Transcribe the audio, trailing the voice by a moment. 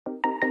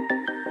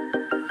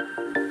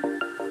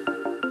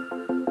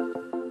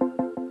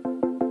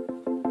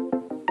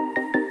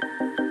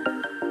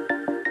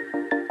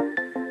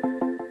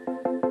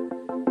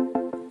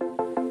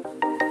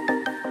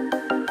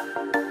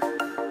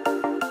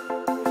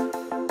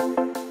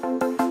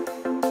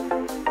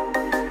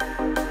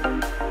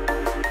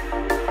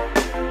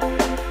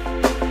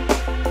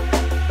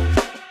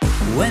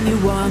When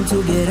you want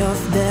to get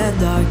off the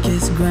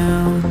darkest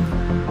ground,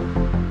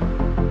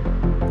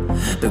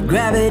 but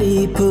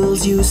gravity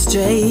pulls you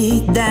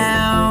straight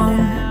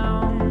down.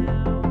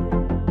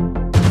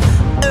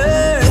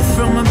 Earth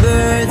from a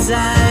bird's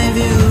eye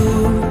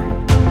view.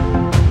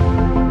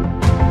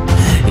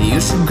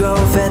 You should grow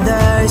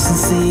feathers and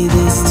see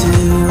this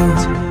too.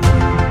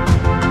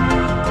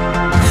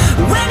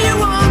 When you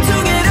want to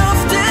get off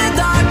the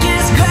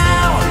darkest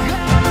ground,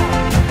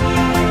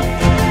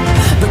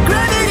 but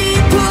gravity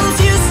pulls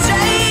you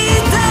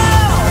straight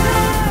down.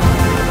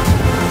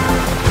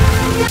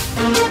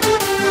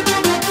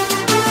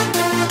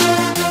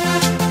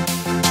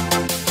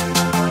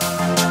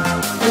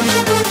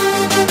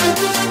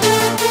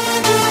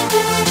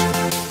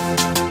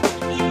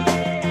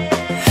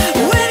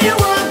 When you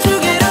want to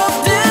get off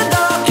the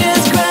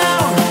darkest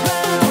ground,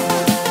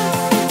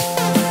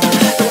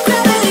 but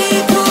gravity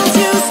pulls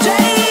you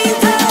straight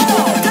down,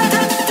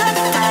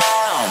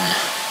 down.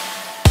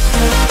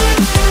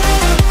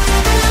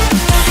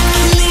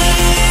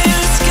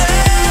 Clear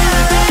sky.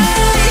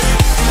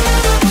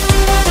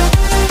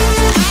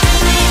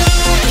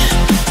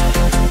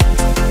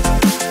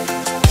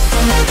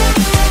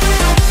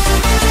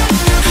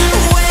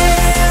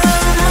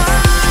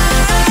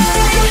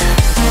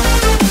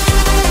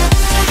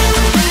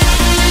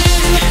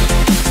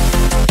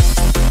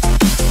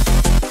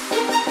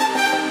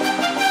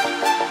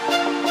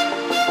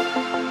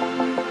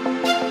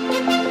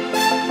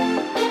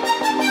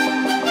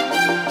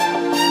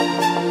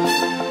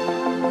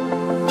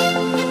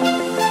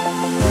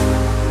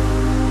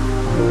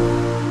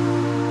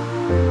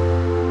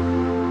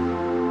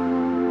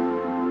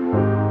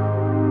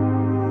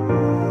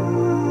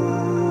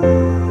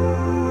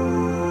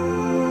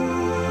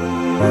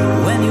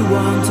 When you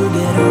want to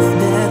get off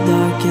the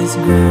darkest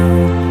ground.